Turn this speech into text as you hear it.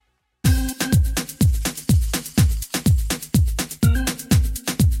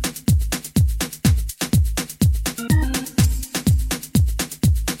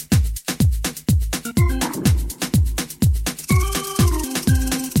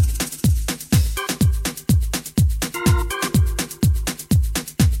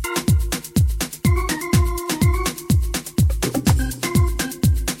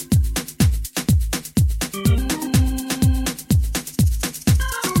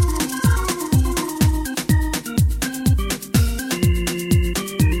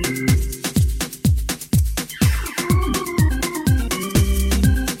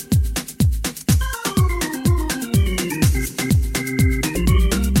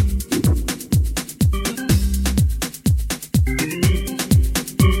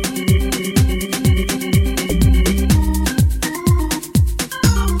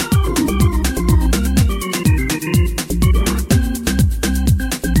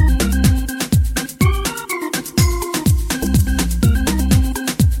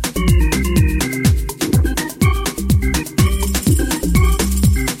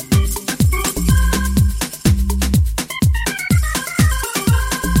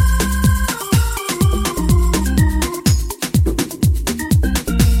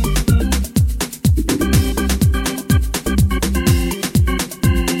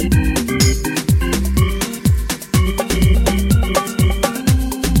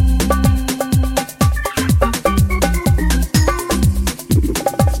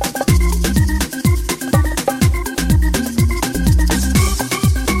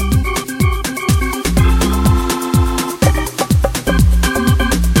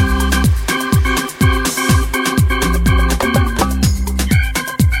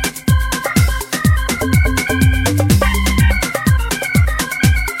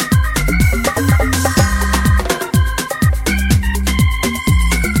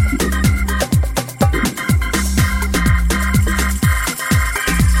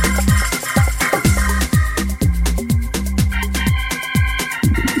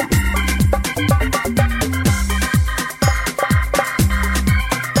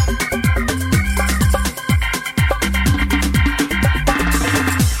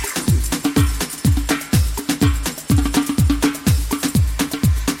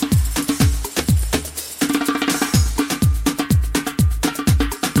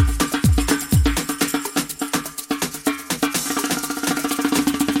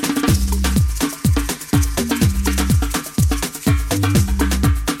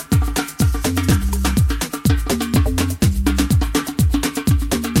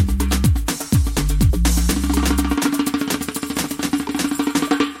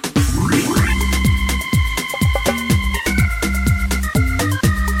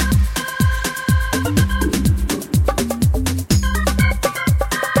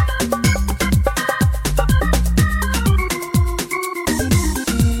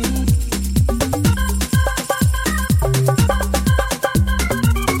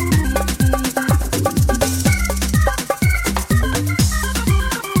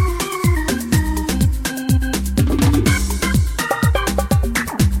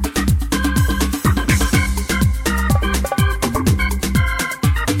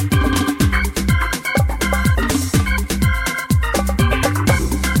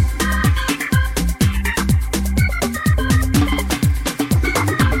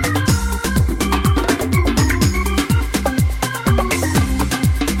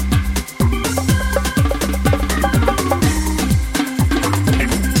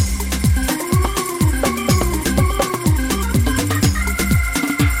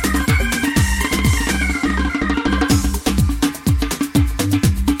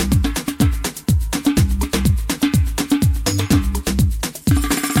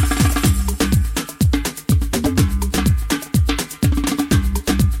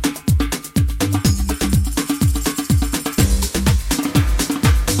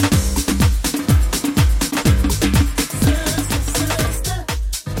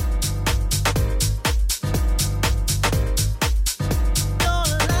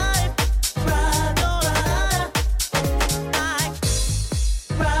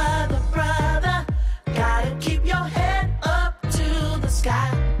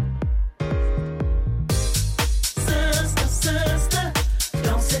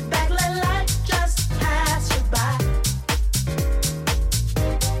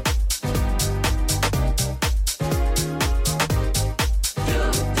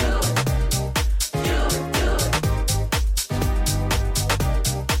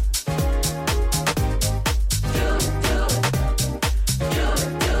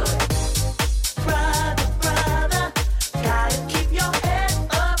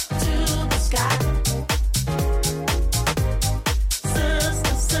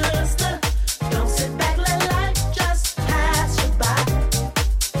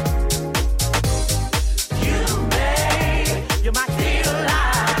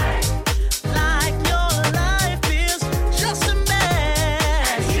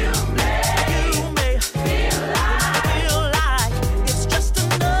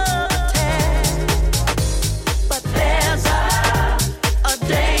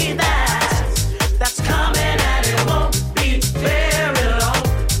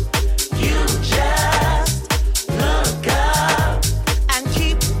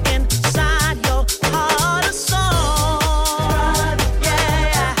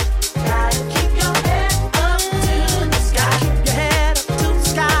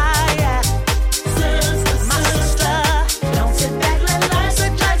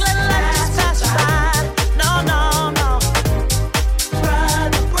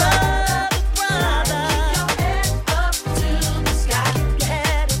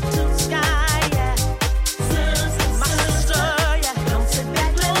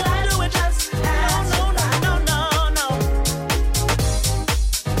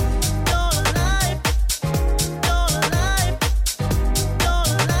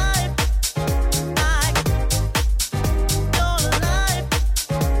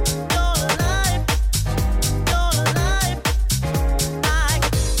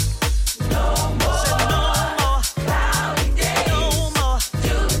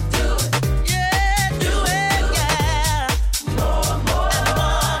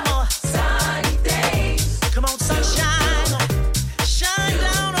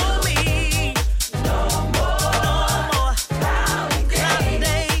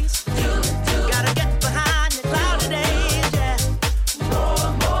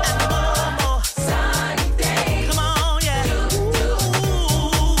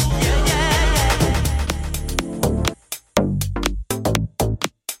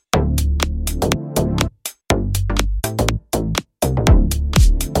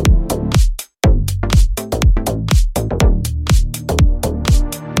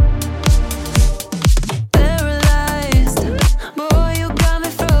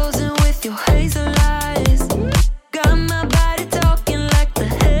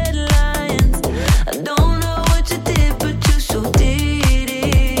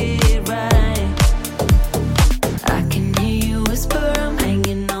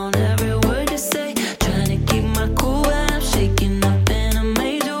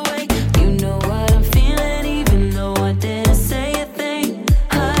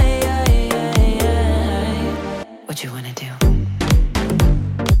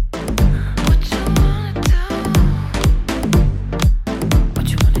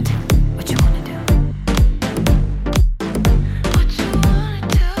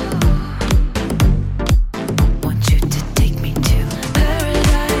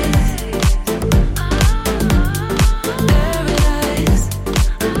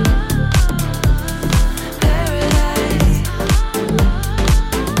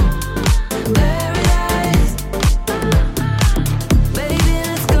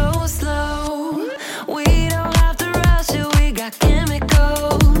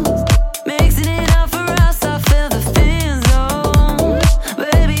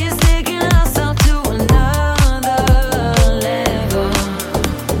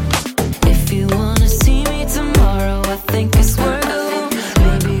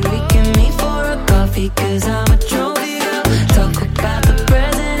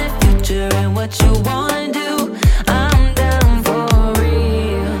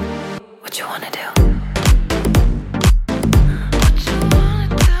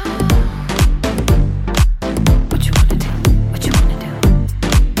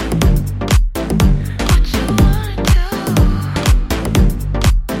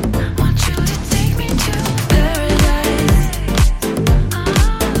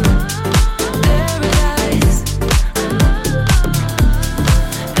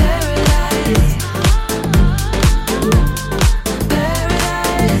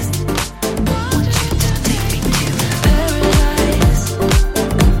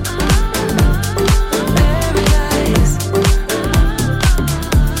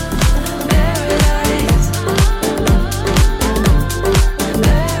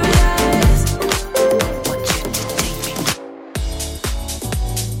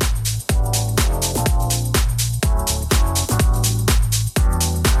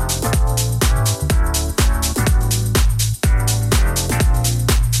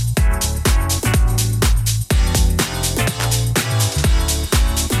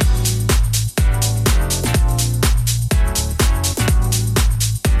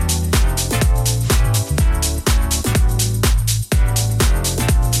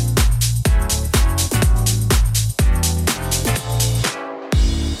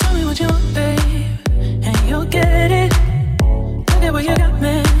what you got,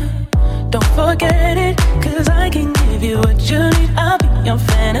 man. Don't forget it, 'cause I can give you what you need. I'll be your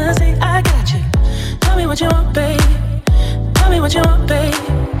fantasy, I got you. Tell me what you want, babe. Tell me what you want, babe.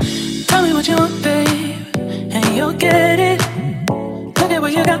 Tell me what you want, babe, and you'll get it. Look at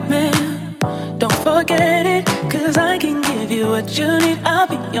what you got, man. Don't forget it, 'cause I can give you what you need. I'll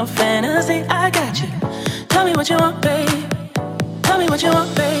be your fantasy, I got you. Tell me what you want, babe. Tell me what you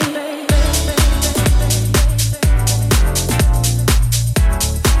want, babe.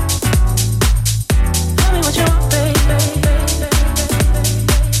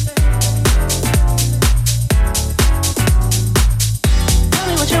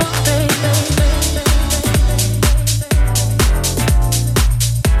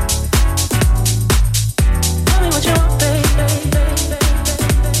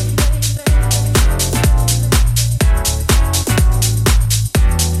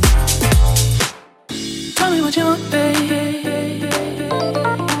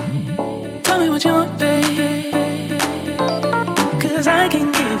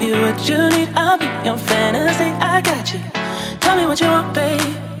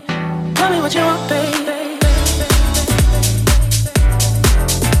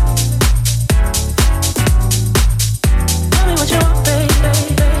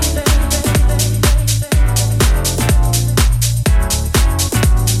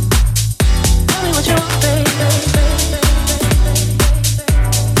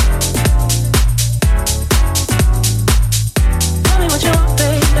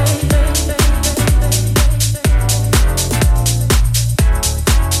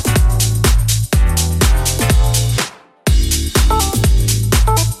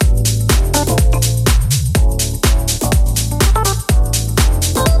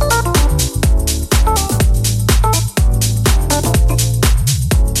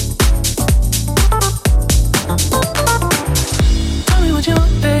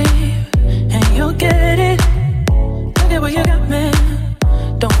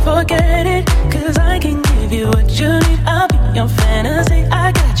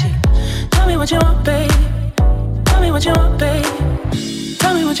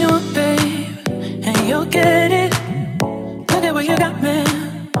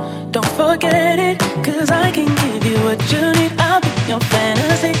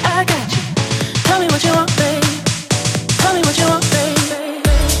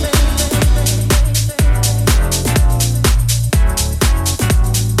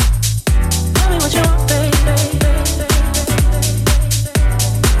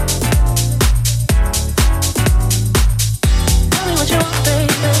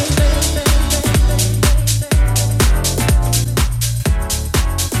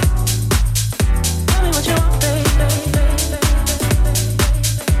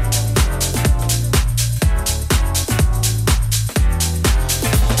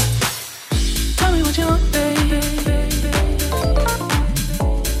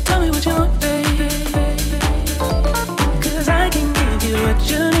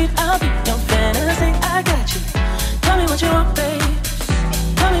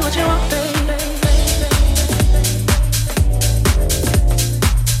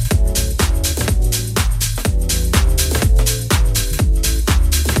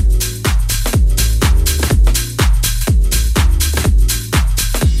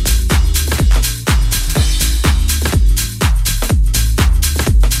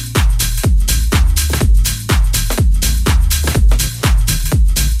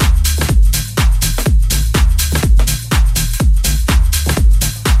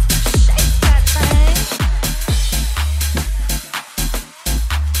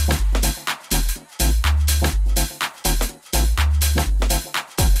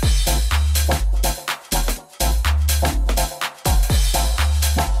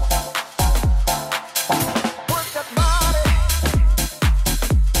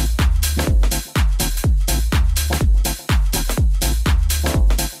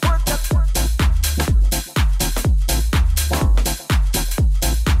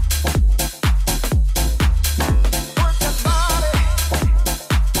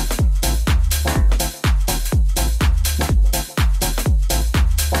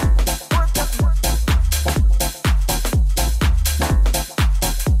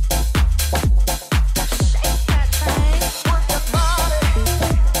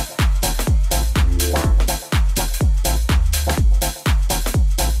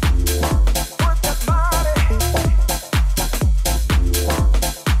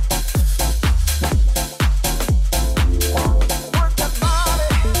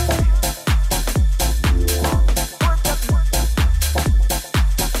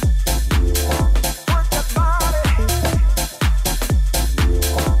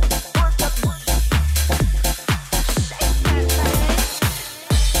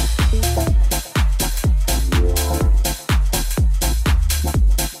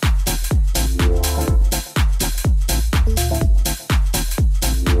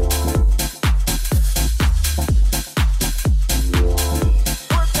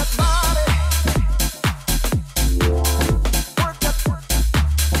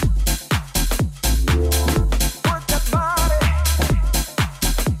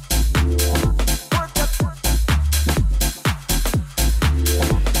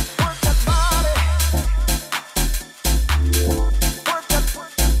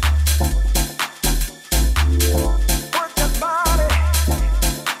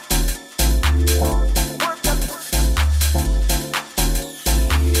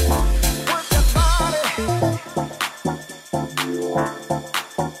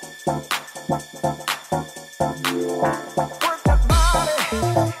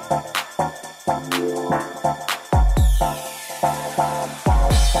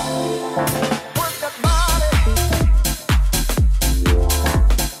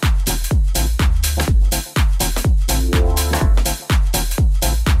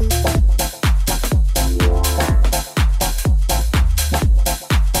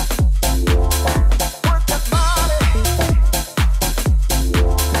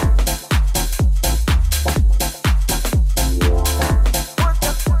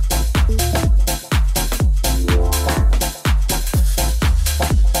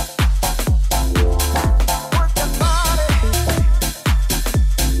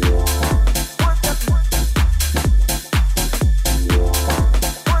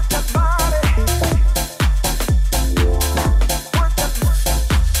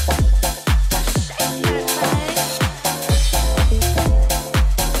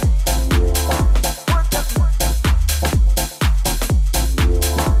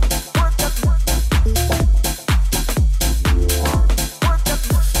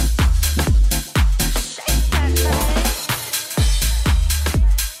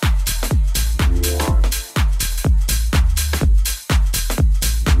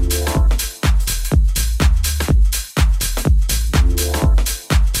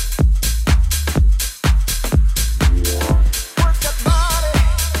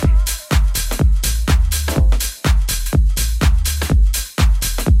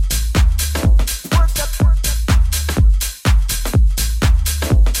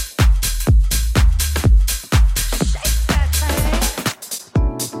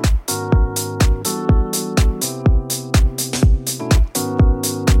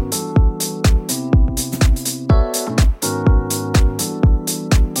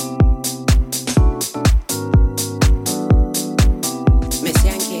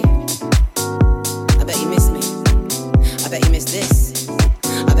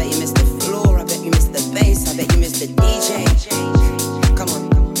 I bet you missed the floor, I bet you missed the bass, I bet you missed the DJ. Come on,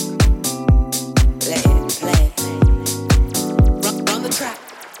 let it play. Run the track.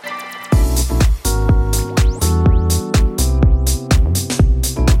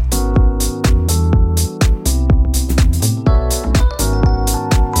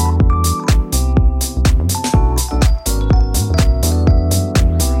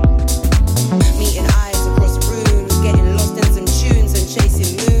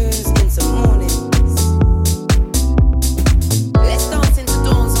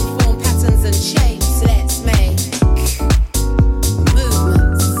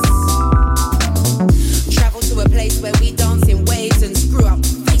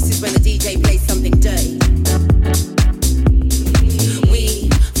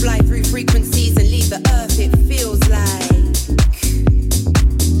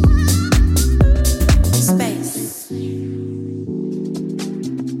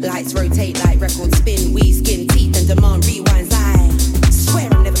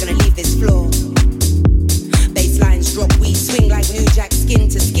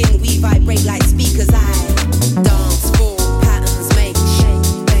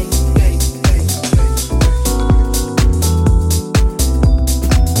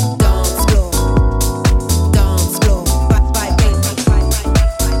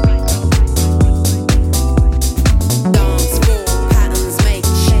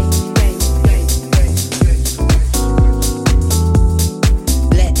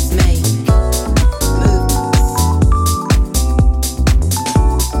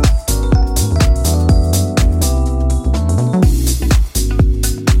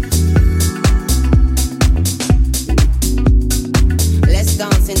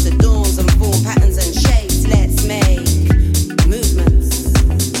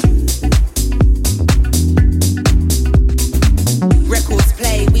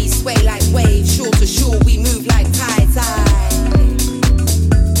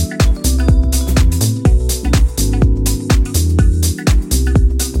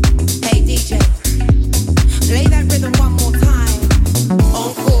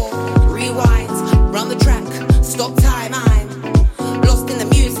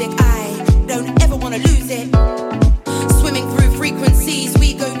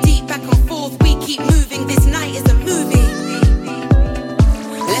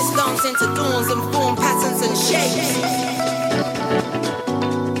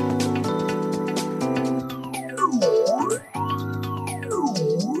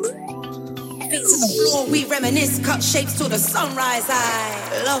 Shapes to the sunrise,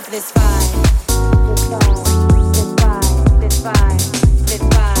 I love this vibe. This vibe, this vibe,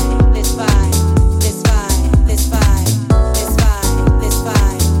 this vibe, this vibe, this vibe, this vibe, this vibe, this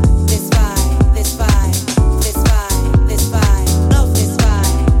vibe, this vibe, this vibe, this vibe, love this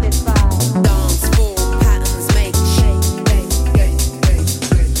vibe, this vibe. Dance floor patterns make shape.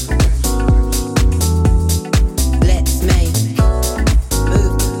 Let's make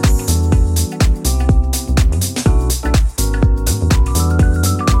movements.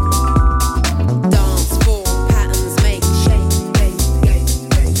 Dance floor patterns make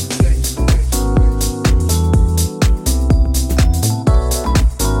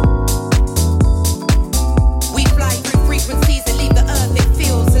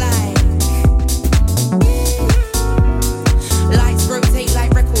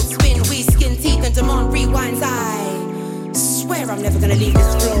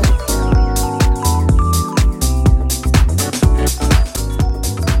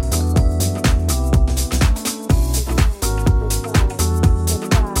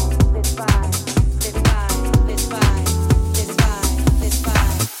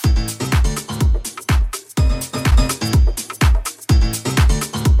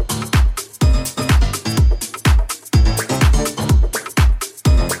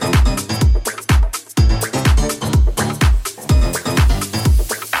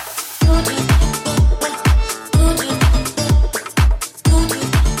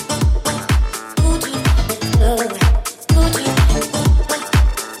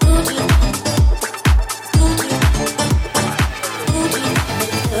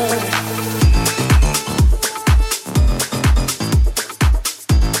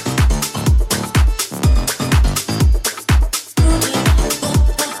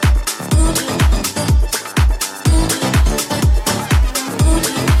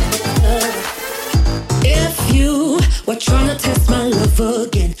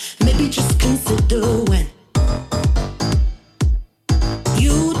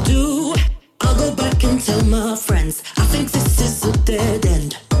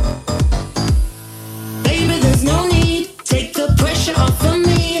Baby, there's no need, take the pressure off of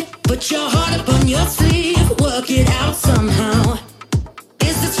me.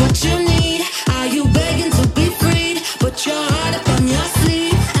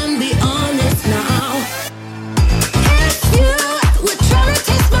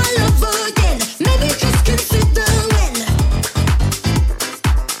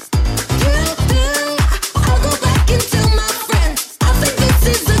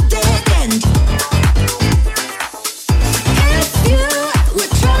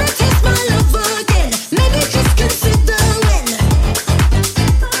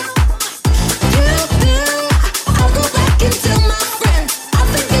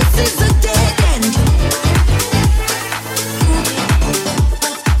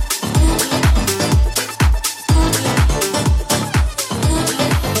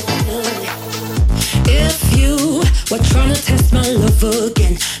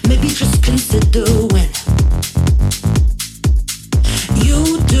 again. Maybe just consider when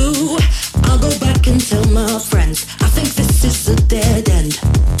you do. I'll go back and tell my friends. I think this is a dead end.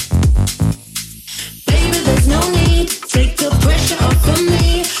 Baby, there's no need. Take the pressure off of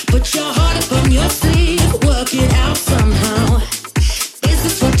me. Put your heart up on your sleeve. Work it out somehow. Is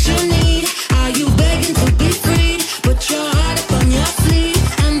this what you need? Are you begging to be freed? Put your heart up on your sleeve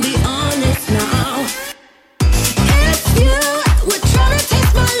and be honest now. If you were trying to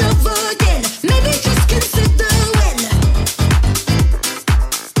taste my love again, maybe just consider when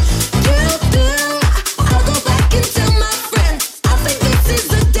you do. I'll go back and tell my friends. I think this is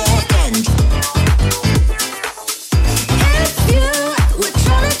a dead end. If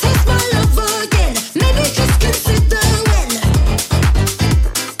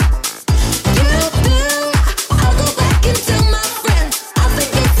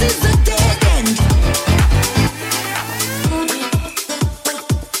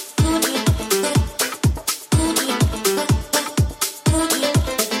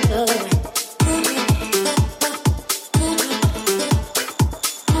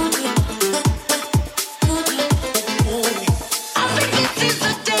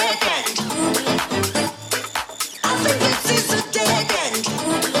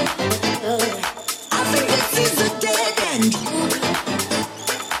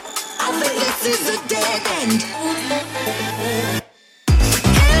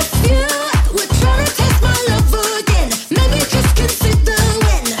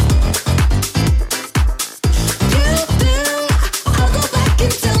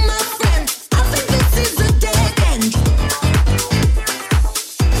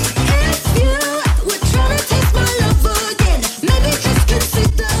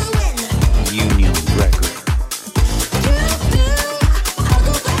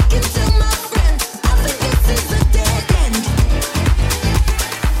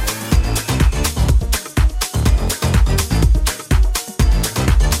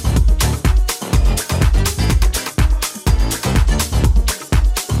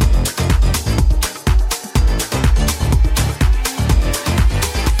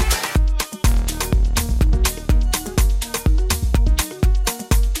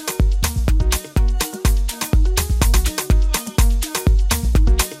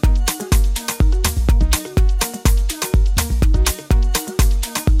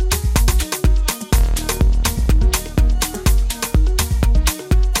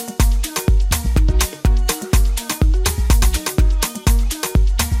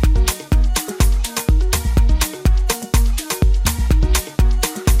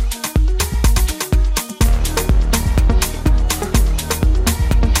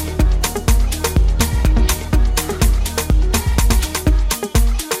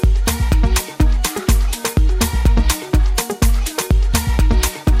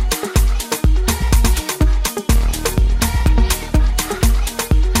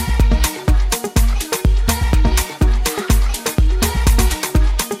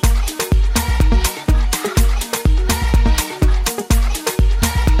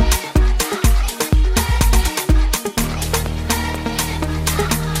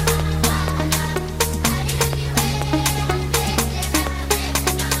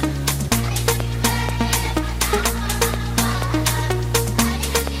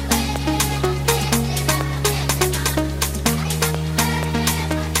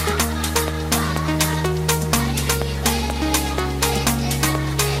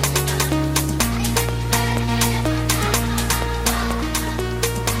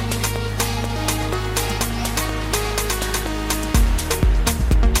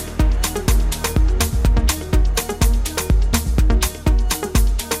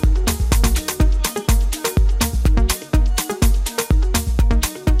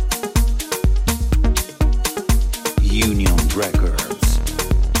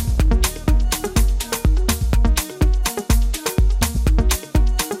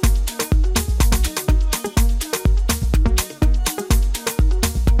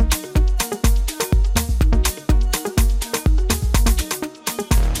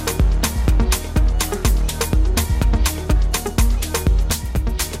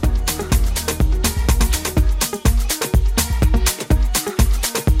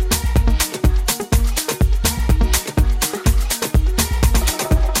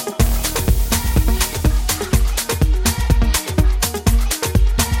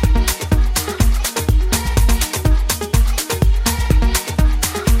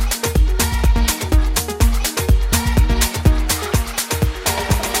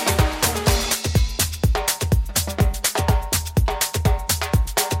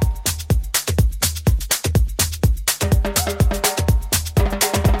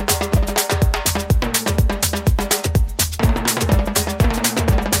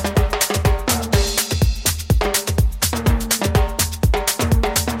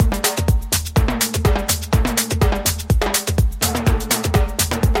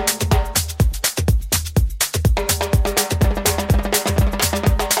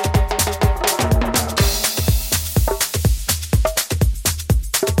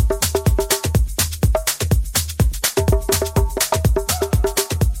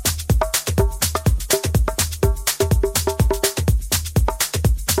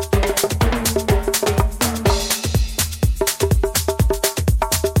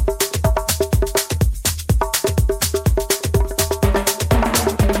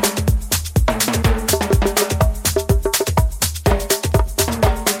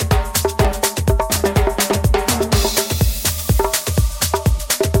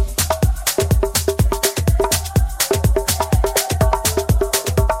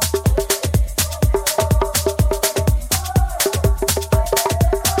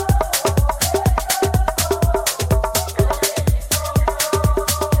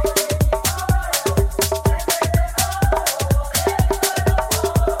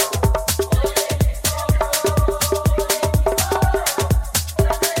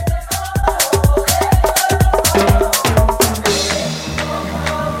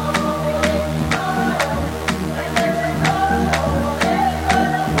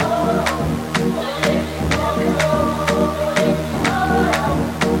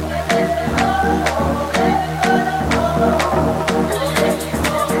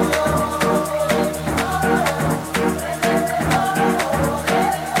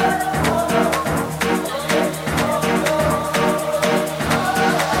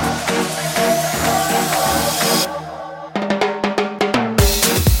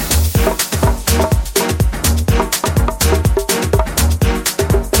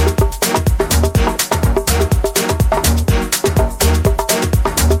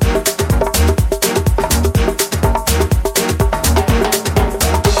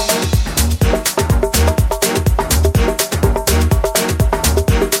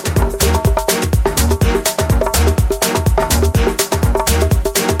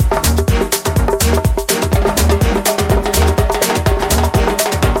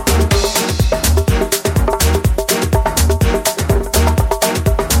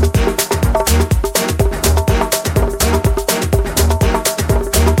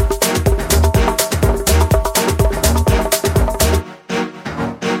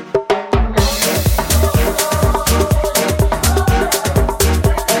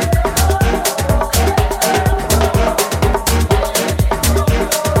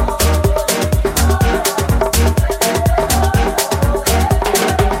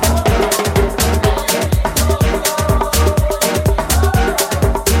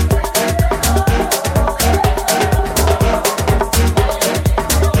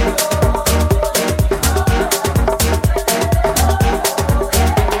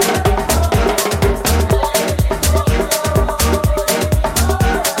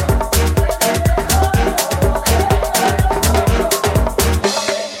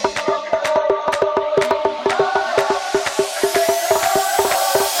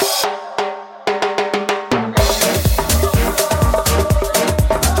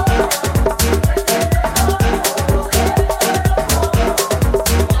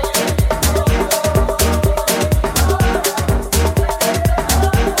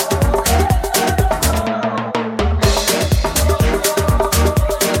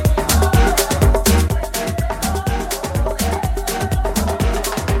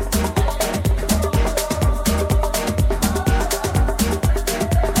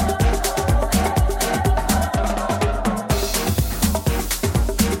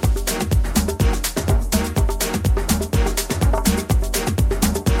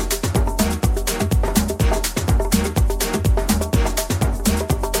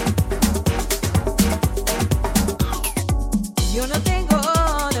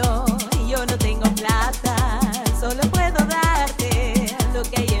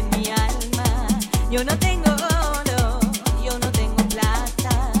Yo no tengo oro, yo no tengo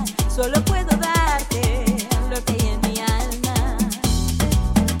plata, solo puedo darte lo que hay en mi alma.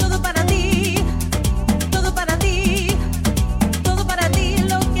 Todo para ti, todo para ti, todo para ti,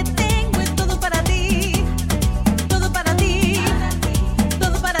 lo que tengo es todo para ti, todo para ti,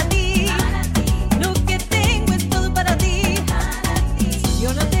 todo para ti, lo que tengo es todo para ti.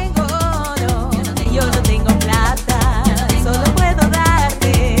 Yo no tengo oro, yo no tengo plata, solo puedo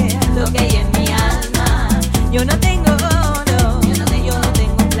darte lo que hay en mi alma. Yo no tengo oro, yo no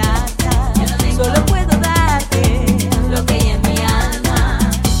tengo plata, solo puedo darte lo que hay en mi alma.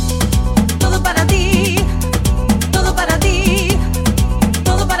 Todo para ti, todo para ti,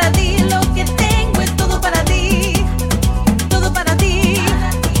 todo para ti, lo que tengo es todo para ti, todo para ti,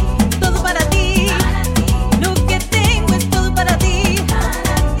 todo para ti, lo que tengo es todo para ti.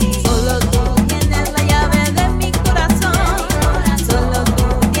 Solo tú tienes la llave de mi corazón, solo tú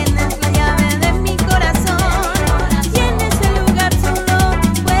tienes la llave de mi corazón, y en ese lugar solo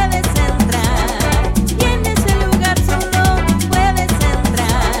puedes entrar, y en ese lugar solo puedes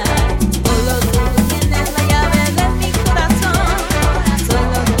entrar. Solo tú tienes la llave de mi corazón,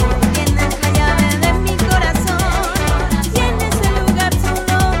 solo tú tienes la llave de mi corazón, y en ese lugar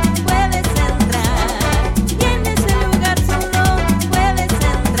solo puedes entrar, y en ese lugar solo puedes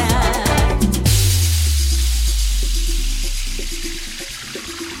entrar.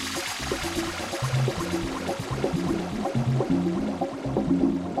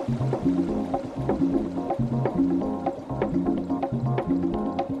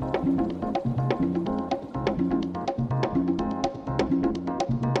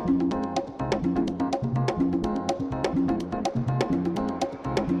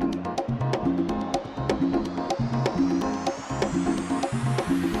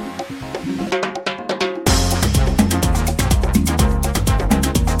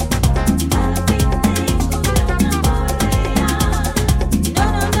 Tengo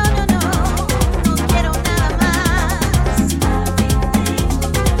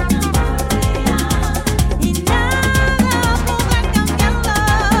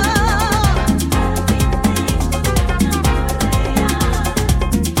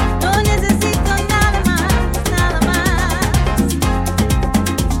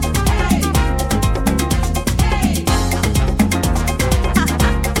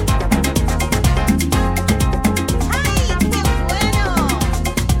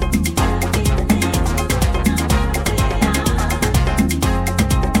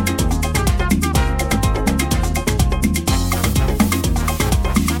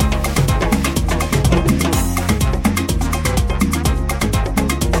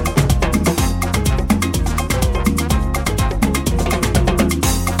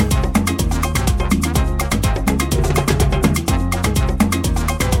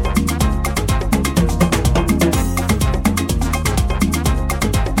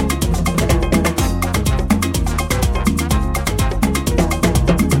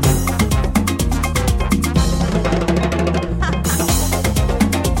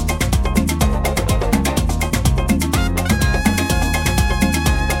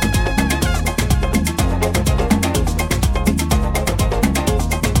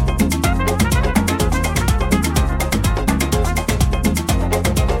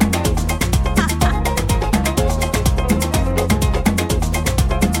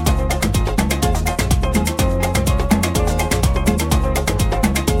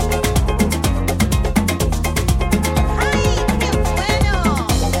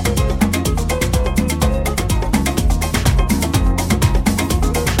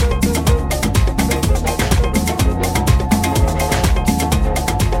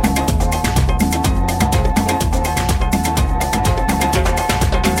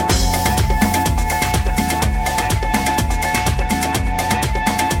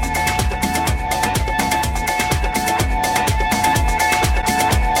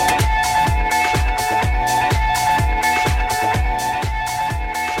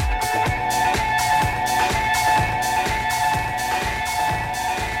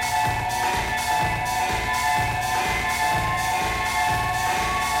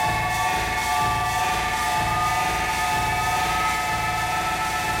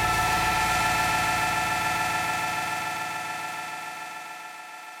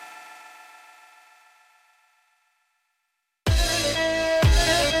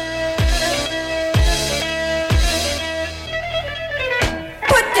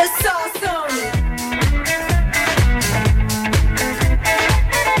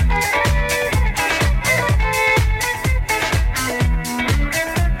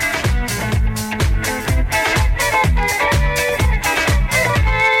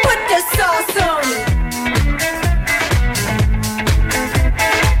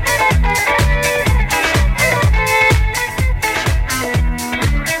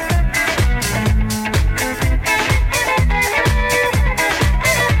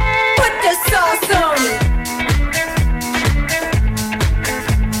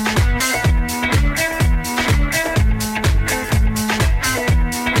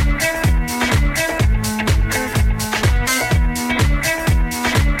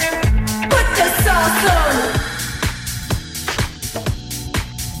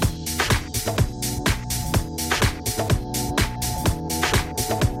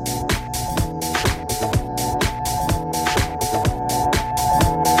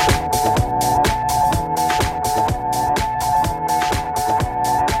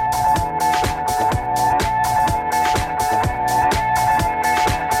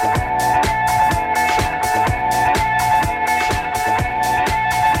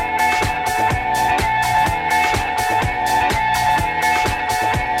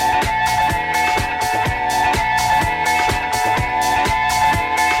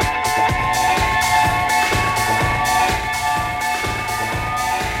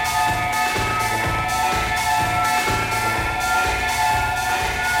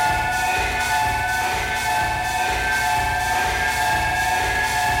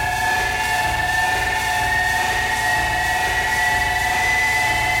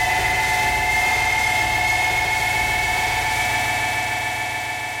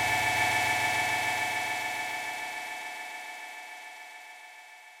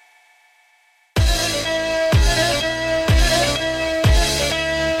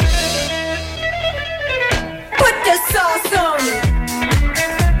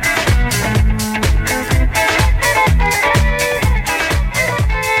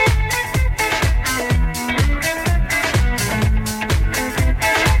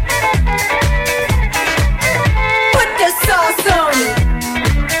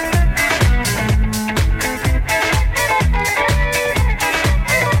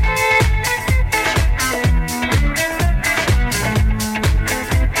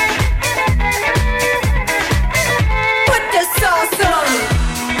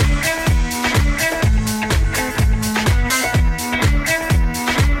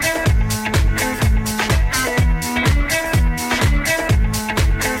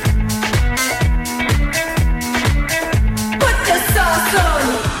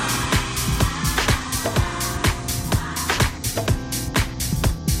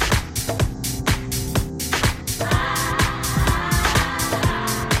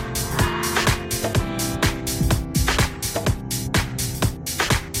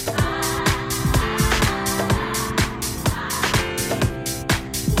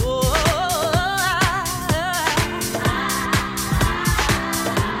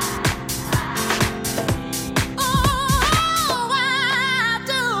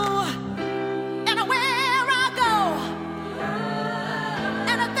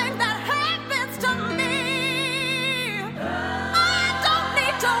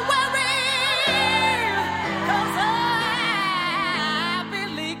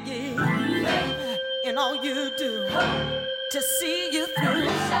to see you through.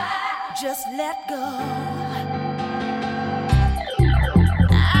 Just let go.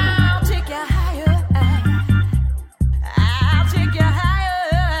 I'll take you higher. I'll take you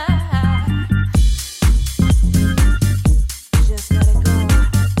higher. Just let it go.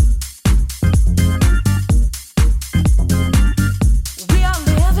 We are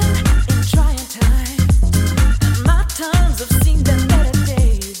living in trying times. My times have seen the better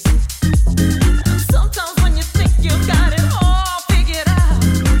days. Sometimes when you think you got it all figured out,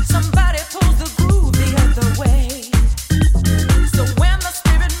 somebody pulls the groove the other way. So when the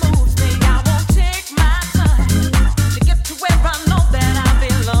spirit moves me, I won't take my time to get to where I know that I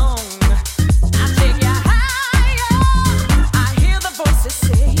belong. I take you higher. I hear the voices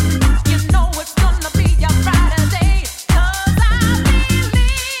say, you know it's gonna be a brighter day. 'Cause I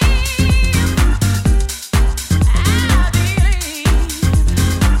believe.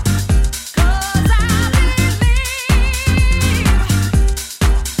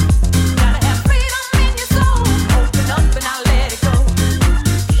 Gotta have freedom in your soul. Open up and I'll let it go.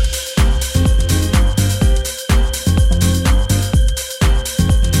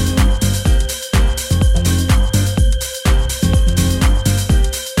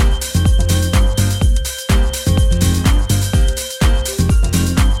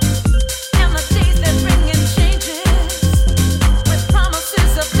 And the days they're bringing changes with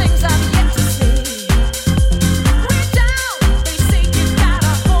promises of things I've yet to see. Reach out, they say you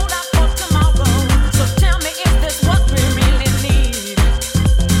gotta hold out for tomorrow. So tell me, is this what we really need?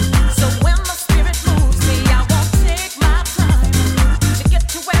 So when the spirit moves me, I won't take my time to get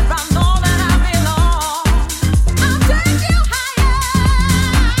to where I know that I belong. I'll take you higher.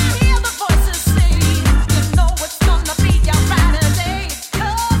 I hear the voices say, you know it's gonna be a brighter day.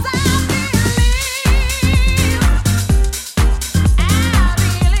 'Cause I believe.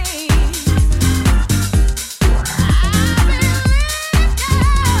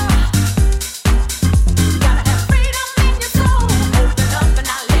 Gotta have freedom in your soul. Open up and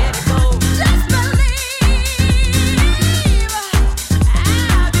I'll let it go. Just believe.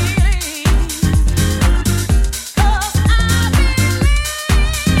 I believe. 'Cause I believe.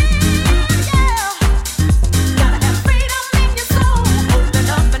 Gotta have freedom in your soul. Open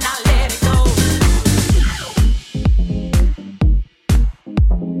up and I'll let it go.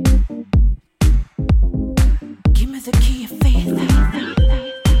 Give me the key of faith.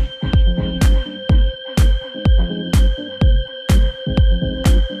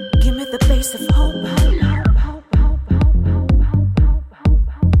 Give me the base of hope.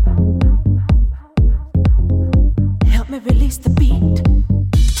 Help me release the beat.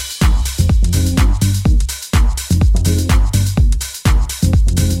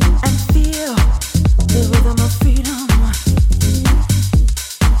 And feel the rhythm of freedom.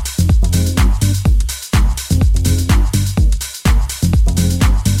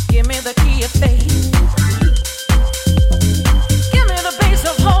 Give me the key of faith. Give me the base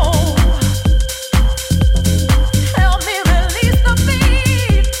of hope.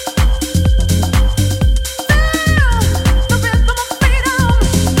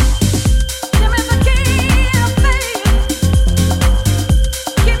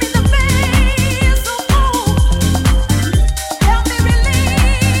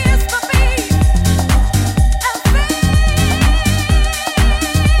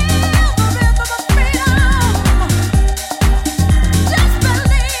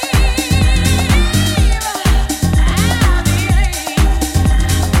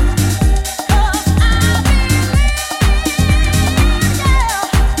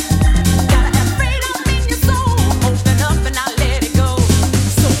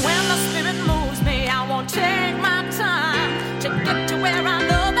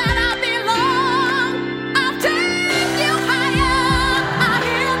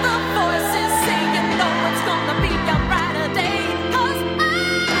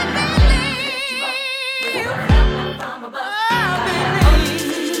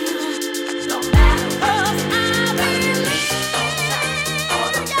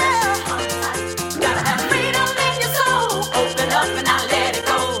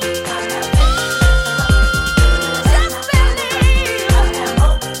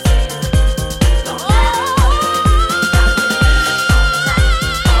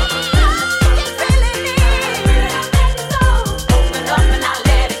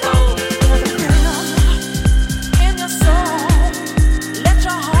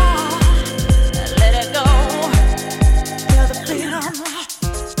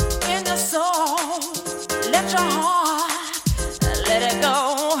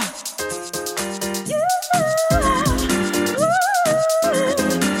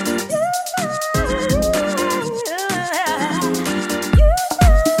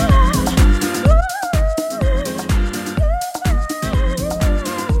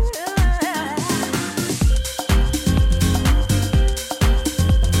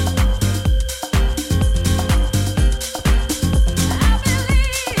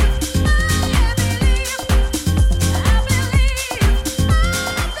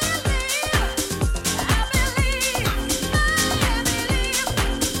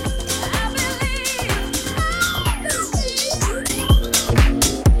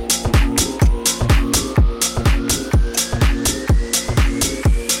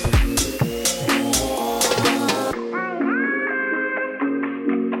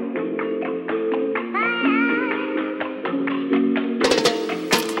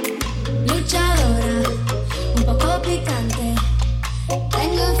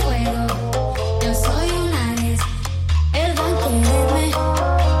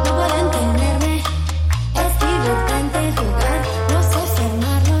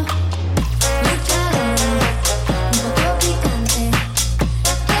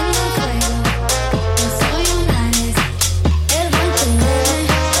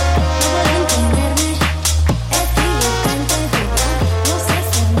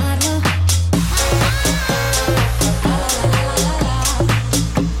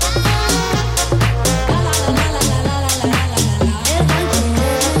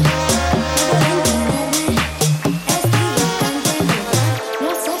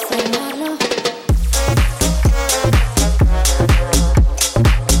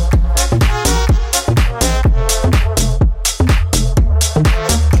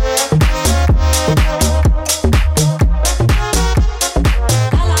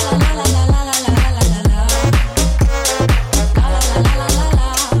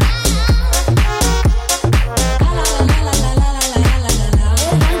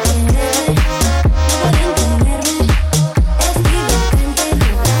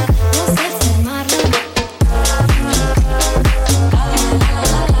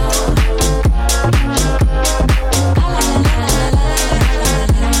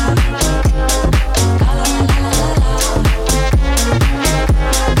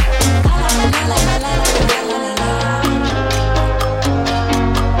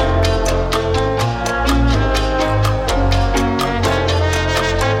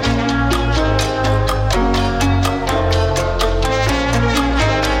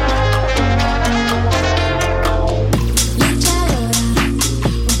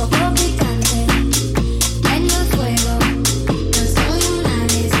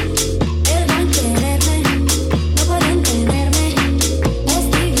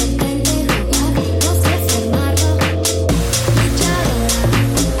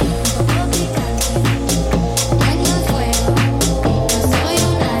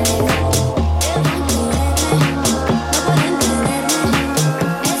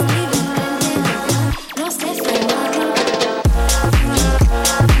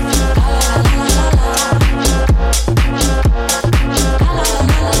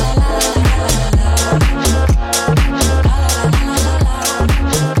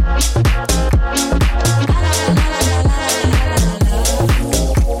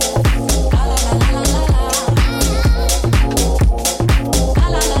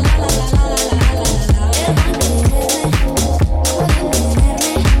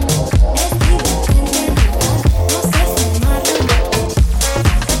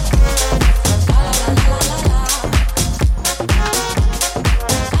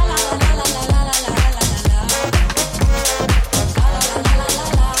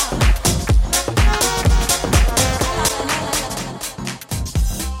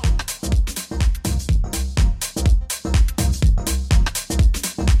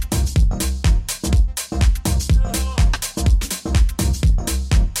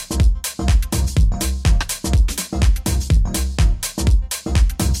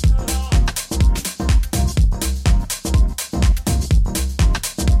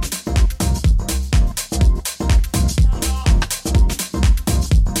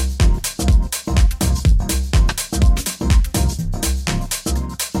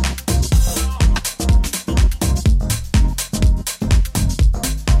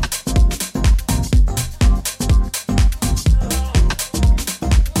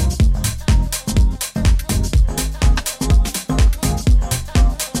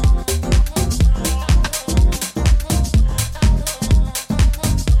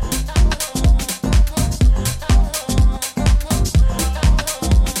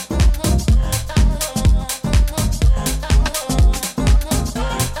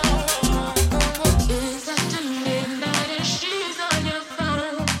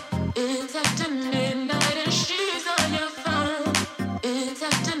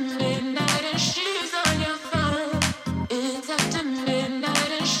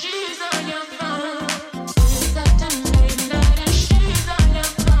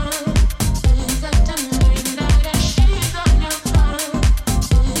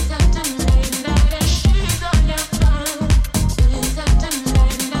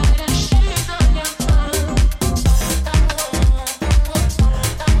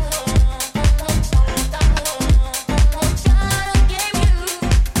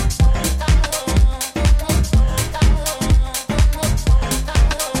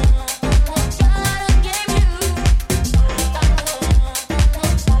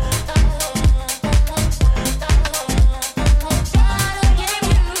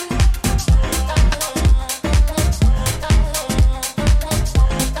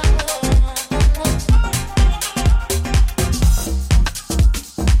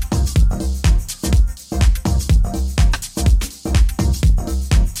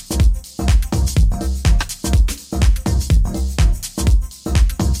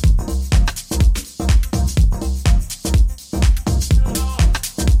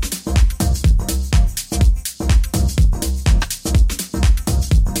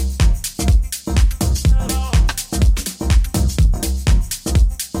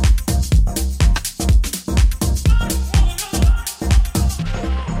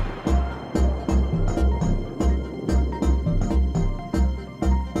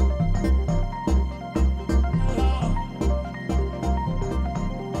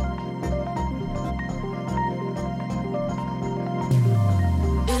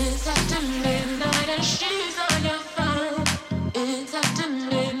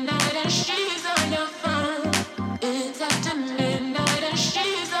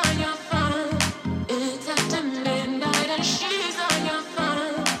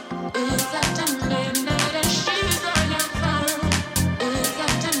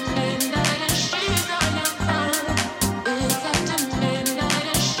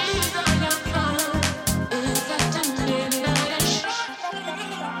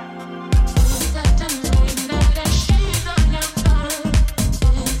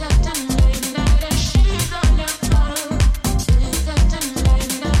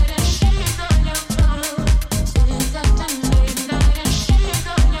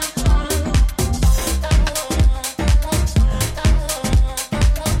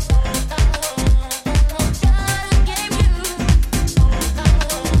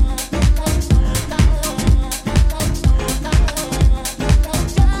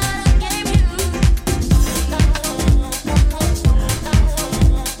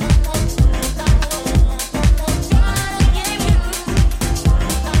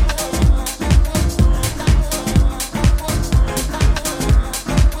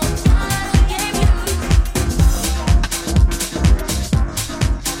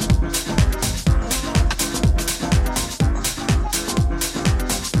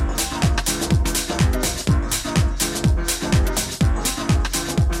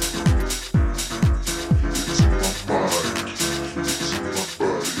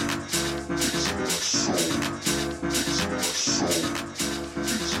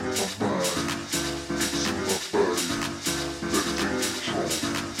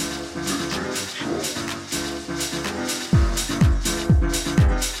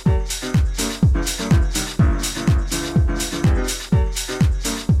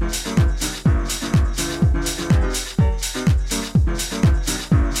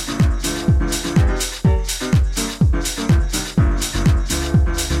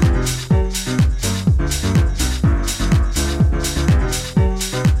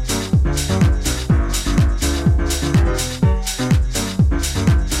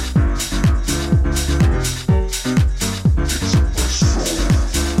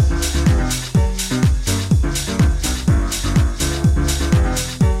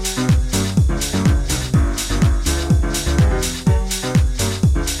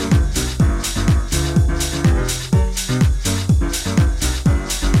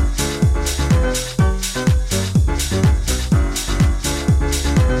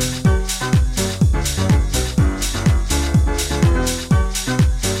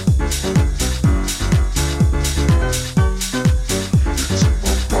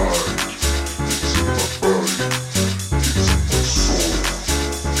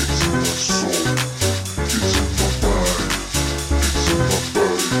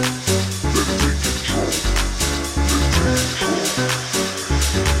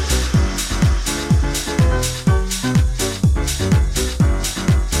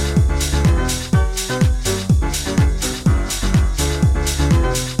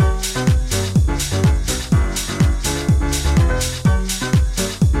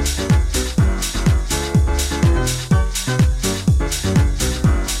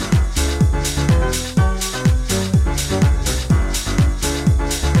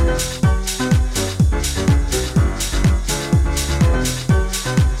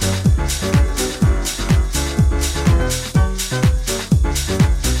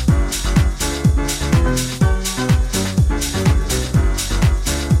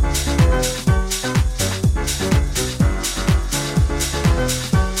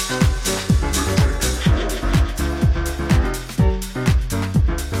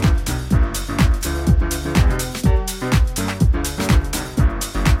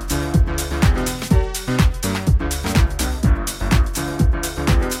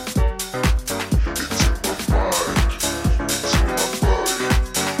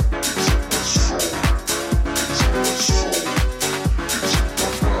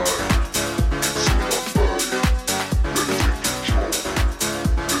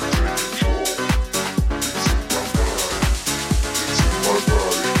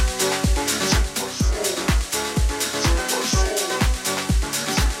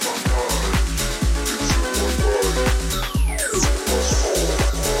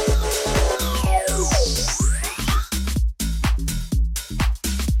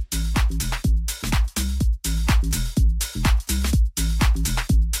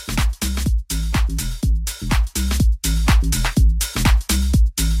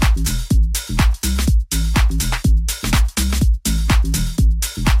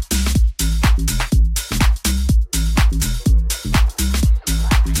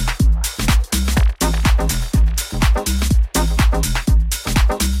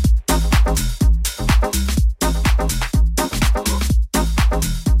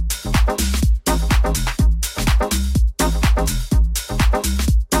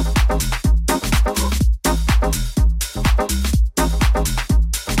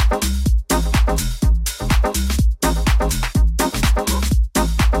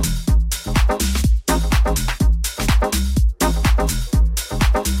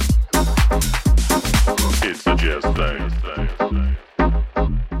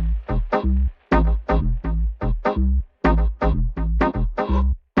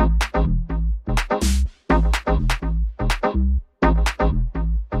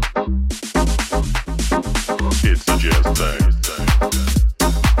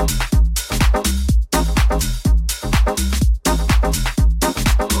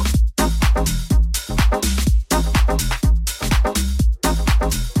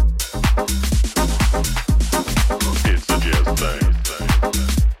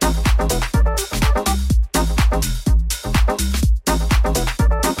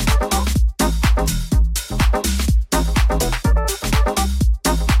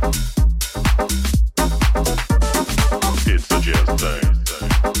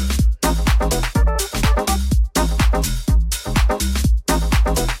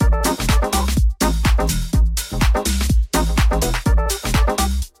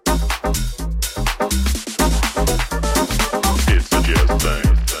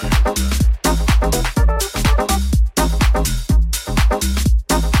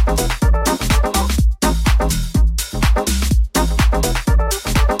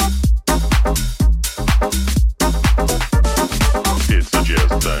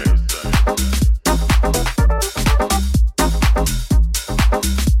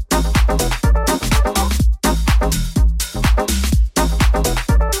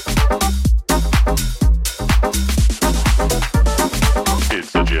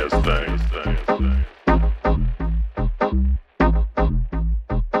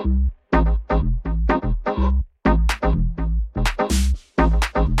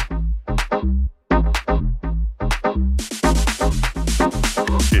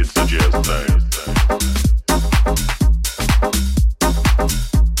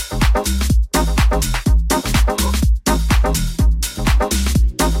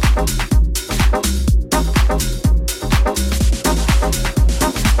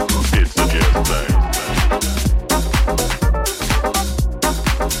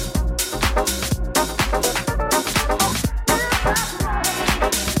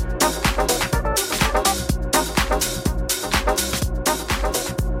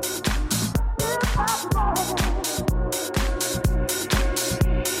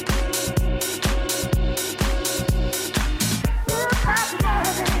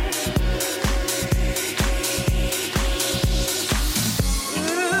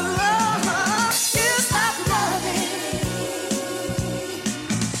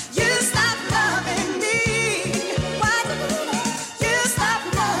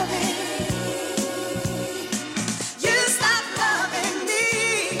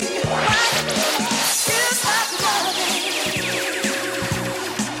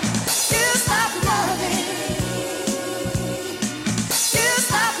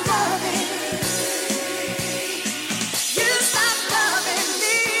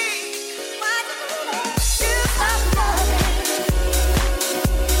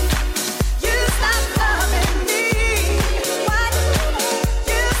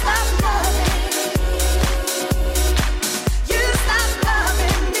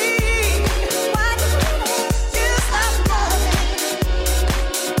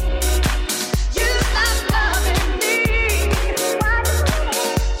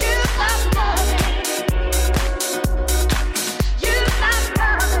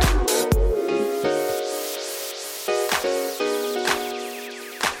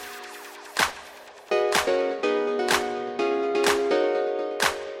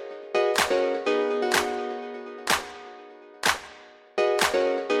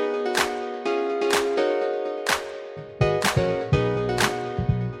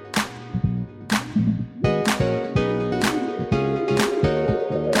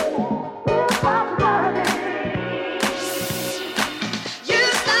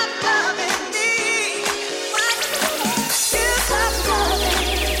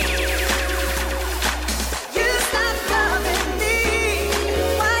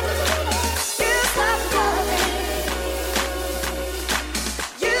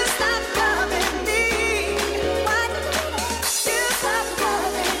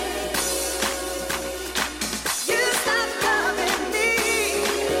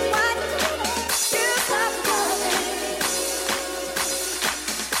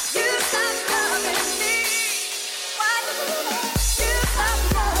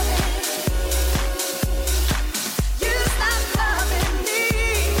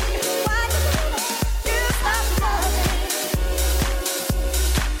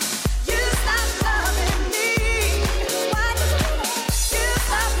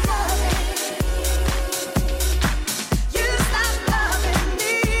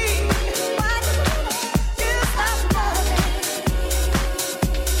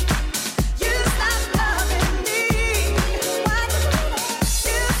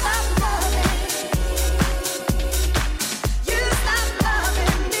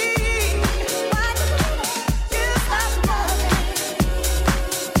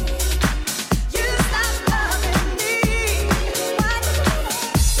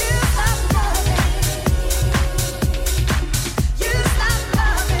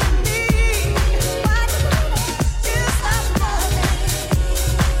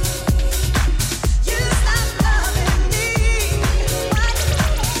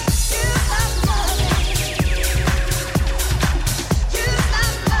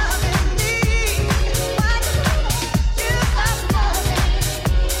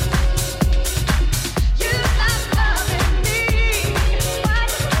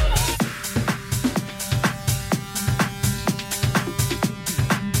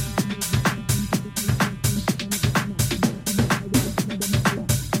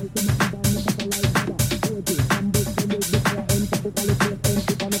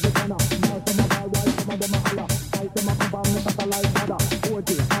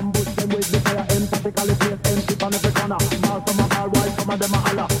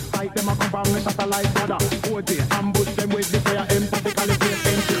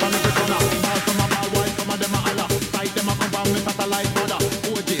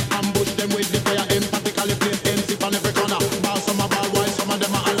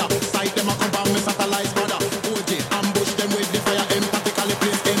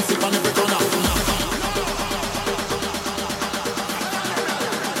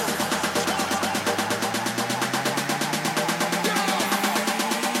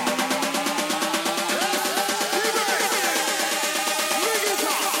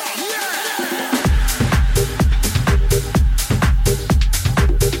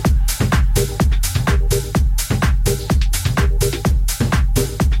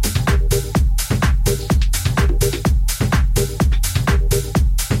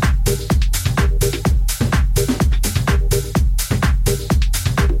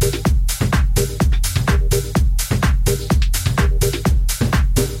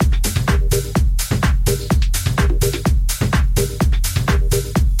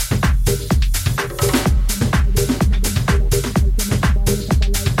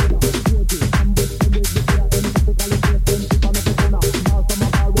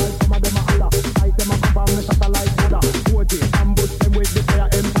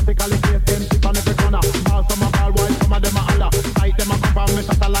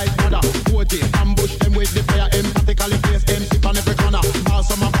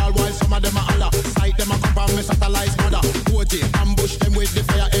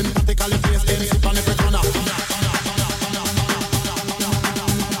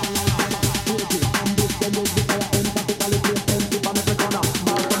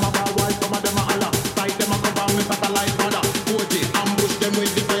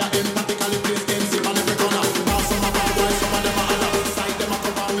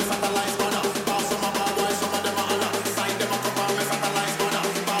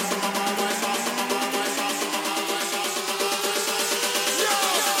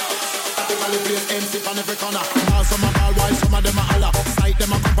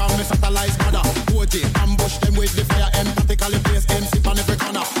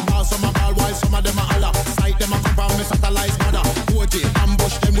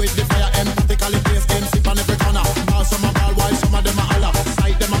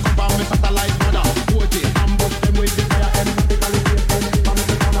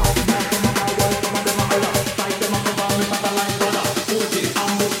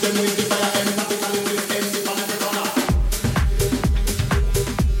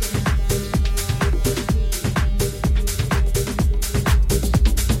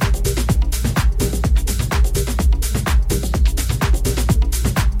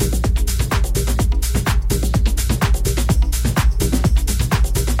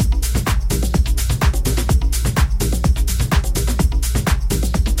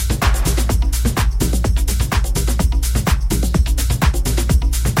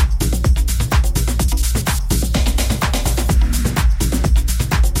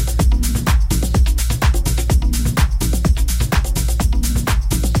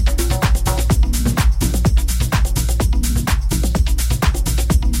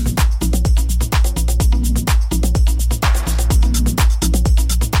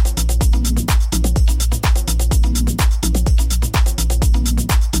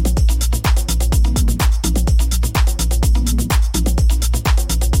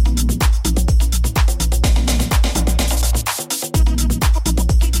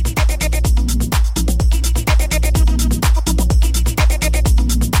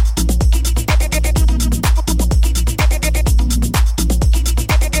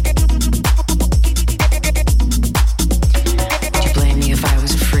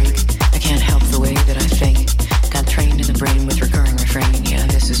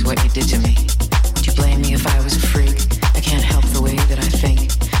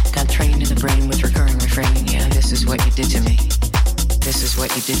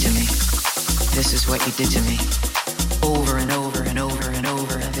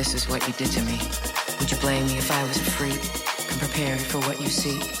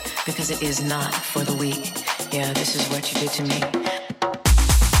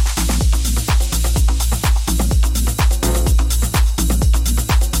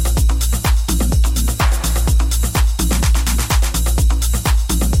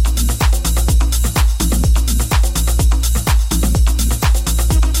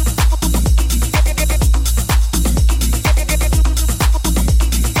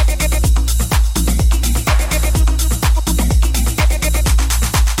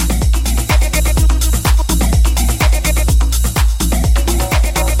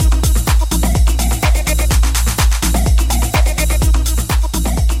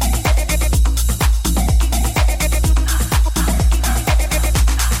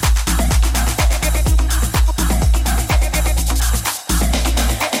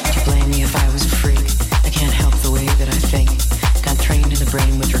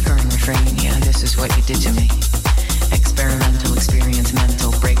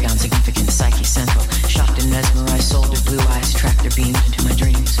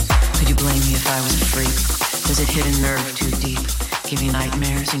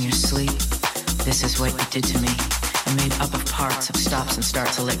 what you did to me. I'm made up of parts, of stops and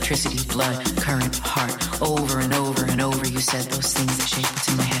starts, electricity, blood, current, heart. Over and over and over you said those things that shape what's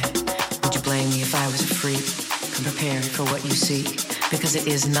in my head. Would you blame me if I was a freak? Come prepared for what you seek, because it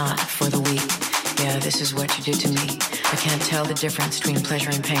is not for the weak. Yeah, this is what you did to me. I can't tell the difference between pleasure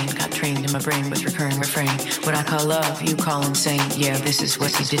and pain. Got trained in my brain with recurring refrain. What I call love, you call insane. Yeah, this is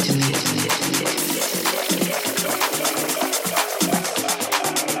what you did to me.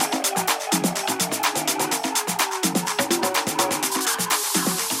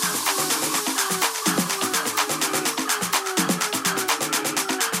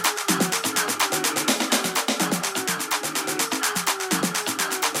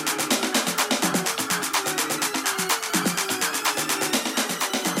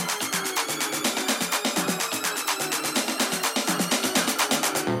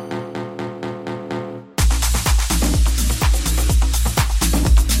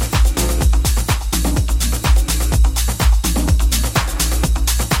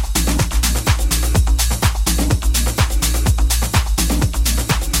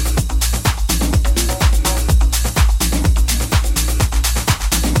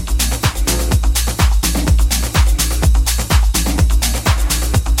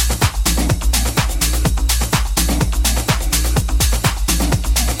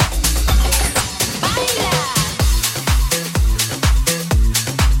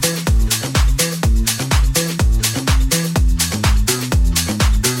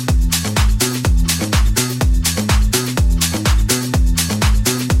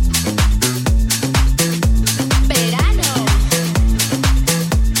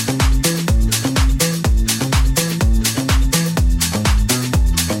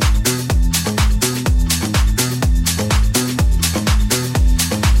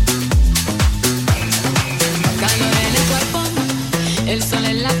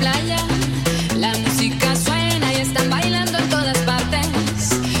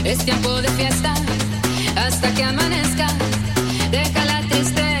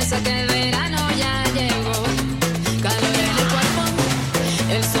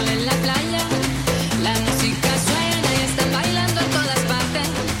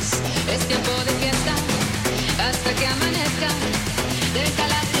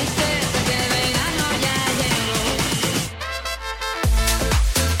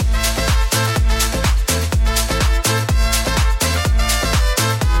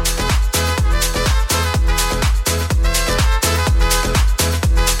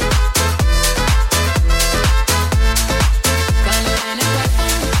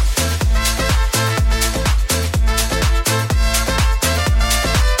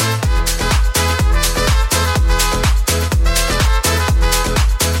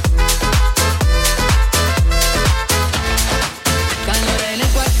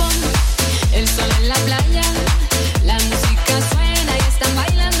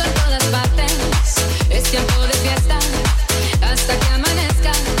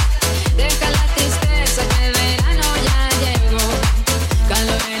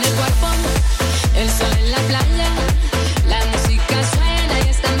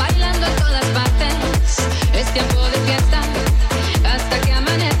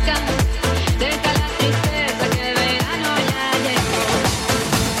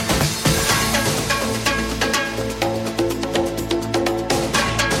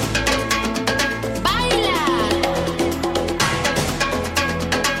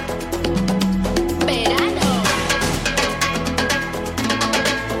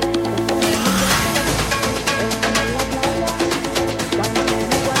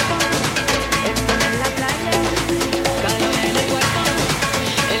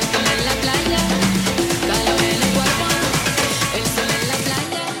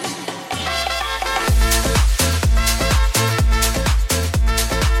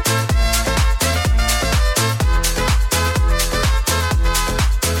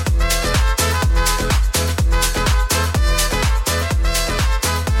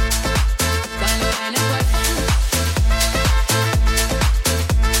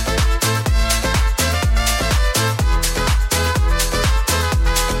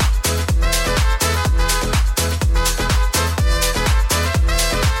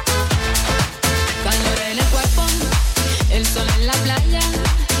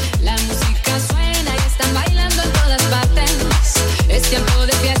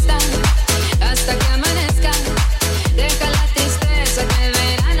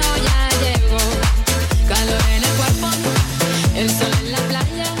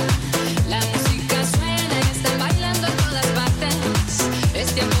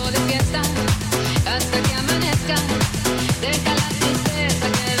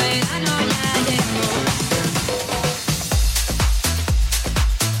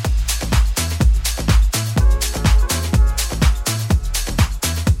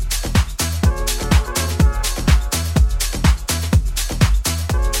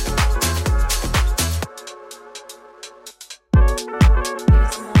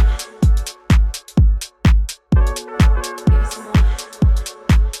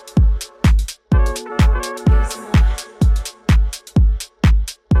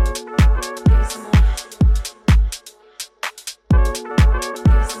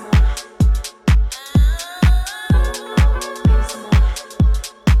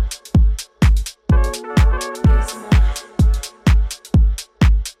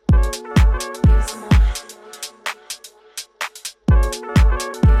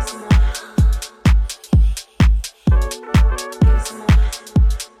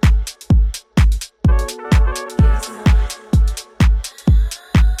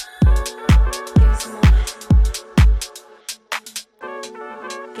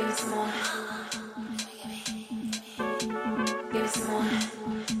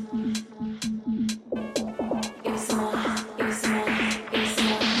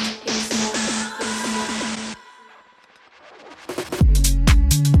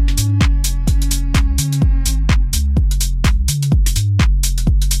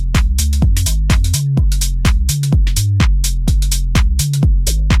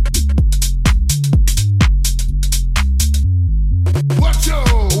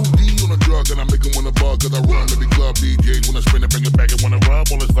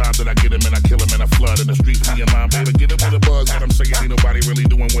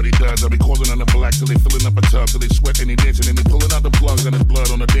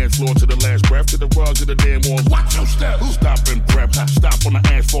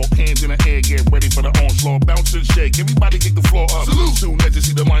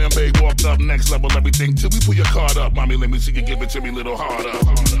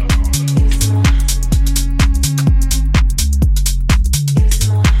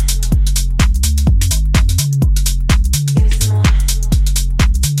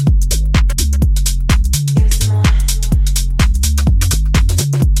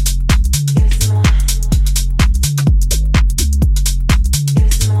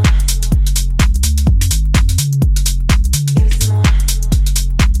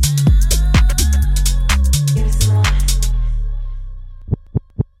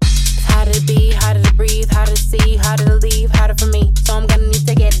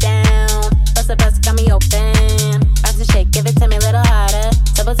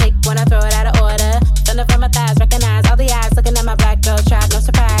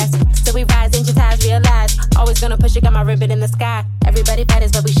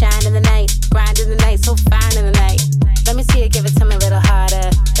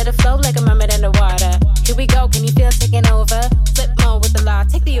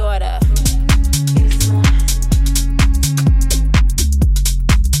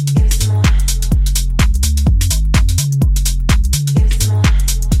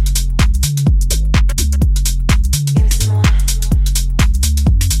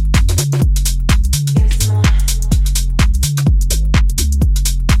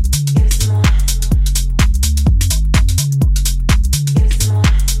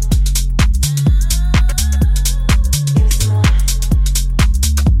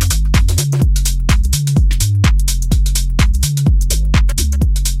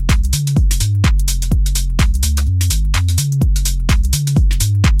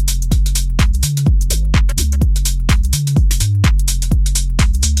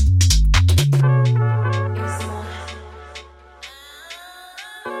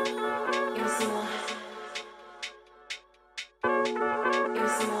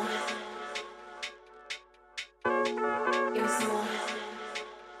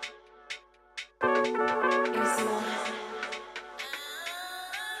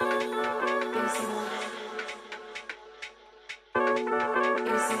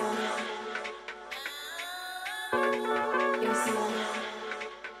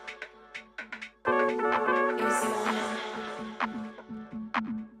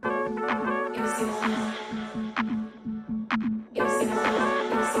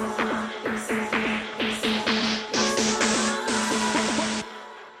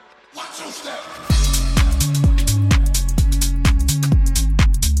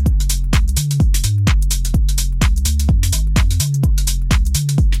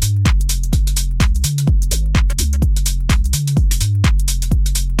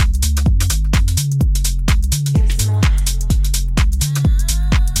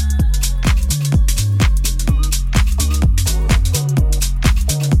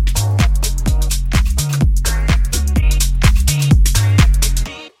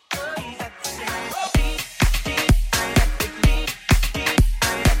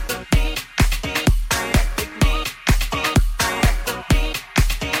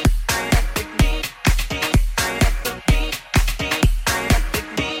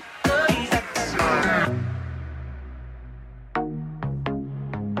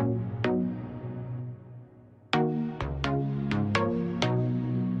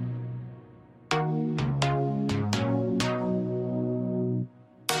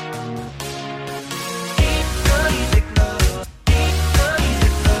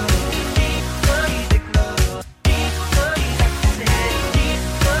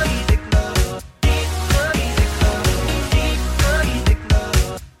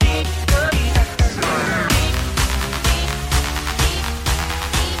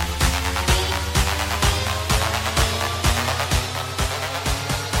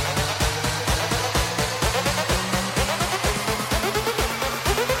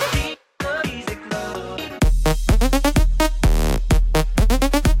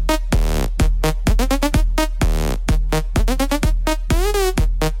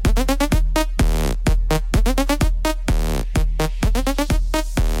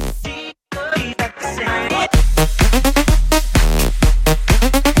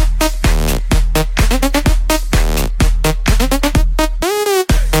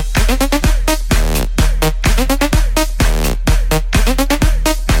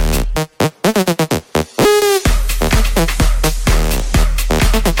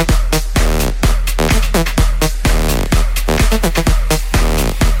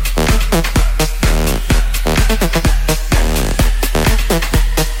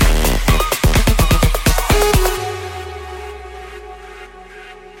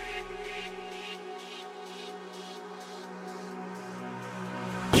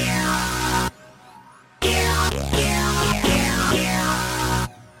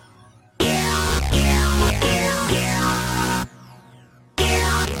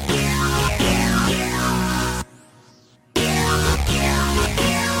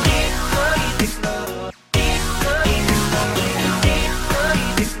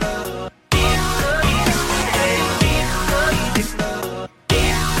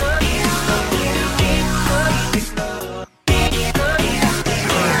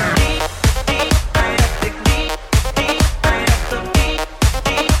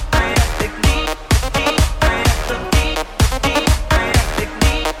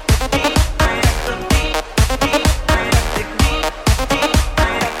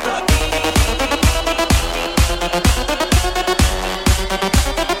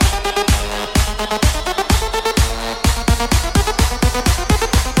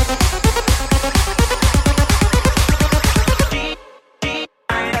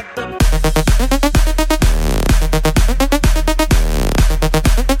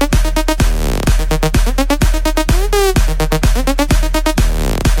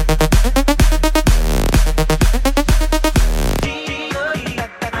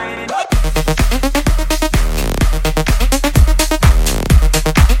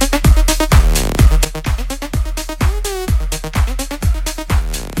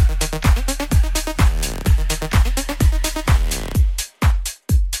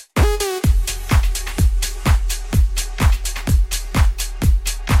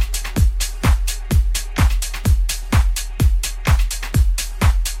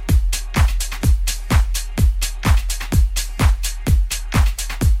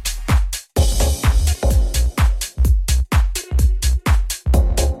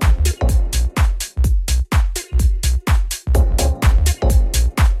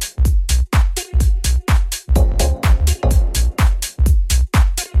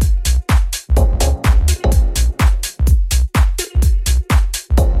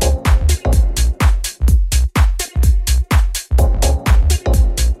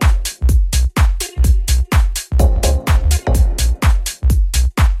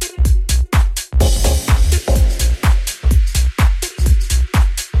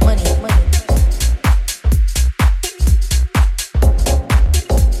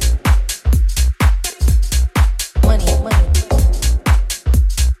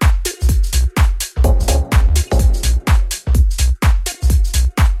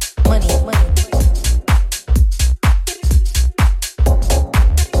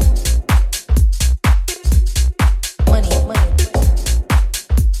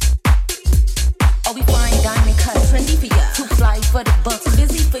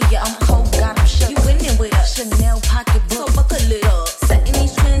 for ya. I'm cold, got 'em shook. You winning with us. Chanel pocketbook, so buckle it up. Setting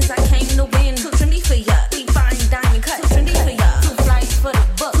these trends, I came to win. Too trendy for ya. We fine diamond cut. Too trendy for ya. Too fly for the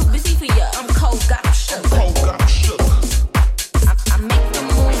buck. Too busy for ya. I'm cold, got 'em shook. I'm cold, got 'em shook. I make the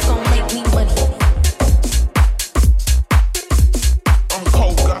moves, gon' make me money. I'm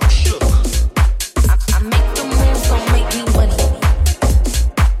cold, got 'em shook. I make the moves, gon' make me money.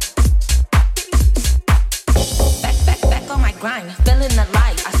 Back on my grind, feeling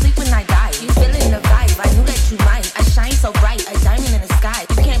alive. I sleep when I die. You feeling the vibe? I knew that you might. I shine so bright, a diamond in the sky.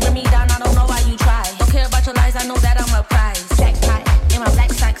 You can't bring me down, I don't know why you try. Don't care about your lies, I know that I'm a prize. Jackpot in my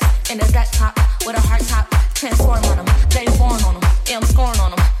black socks, in the gut top with a hard top. Transform on them, James Born on them. Yeah, I'm scoring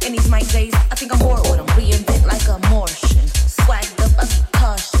on them. In these mic days, I think I'm bored with them. Reinvent like a Martian. Swagged up, I be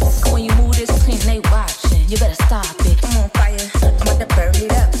cautious. When you move this clean, they watching. You better stop it. I'm on fire, I'm about to burn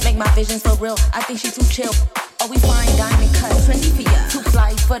it up. Make my vision so real, I think she too chill. Oh, we fine diamond cut, trendy for ya. Too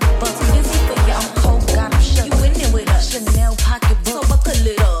fly for the bucks, busy for ya. I'm cold, got 'em shook. You winning with us. Chanel pocketbook, so buckle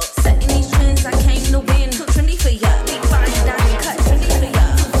it up. Setting these trends, I came to win. Too trendy for ya. We fine diamond cut, trendy for ya.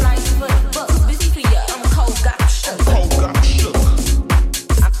 Too fly for the bucks, busy for ya. I'm cold, got 'em shook. I'm cold, got 'em shook.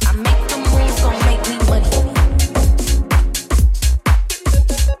 I make the moves, gon' make me money.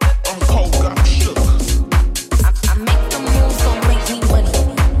 I'm cold, got 'em shook. I make the moves, gon' make me money.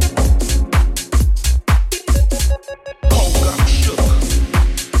 Cold, got 'em shook.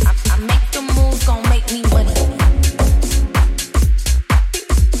 I make the moves, gon' make me money.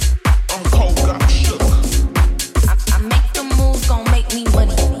 I'm cold, got 'em shook. I make the moves, gon' make me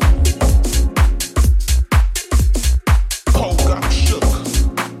money. Cold, got 'em shook.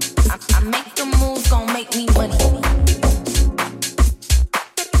 I make the moves, gon' make me money.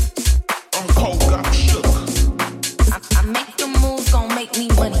 I'm cold, got 'em shook. I make the moves, gon' make me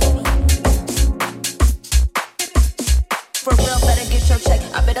money. For real, better get your check.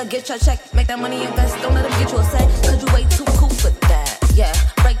 I better get your check. Make that money invest, don't let them get you a set. Cause you way too cool for that. Yeah,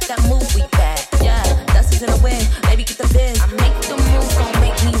 break that movie back. Yeah, that's who's in a win. Baby, get the biz. I make the moves, gon'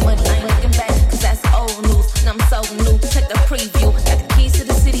 make me money. I ain't looking back, cause that's old news. And I'm so new.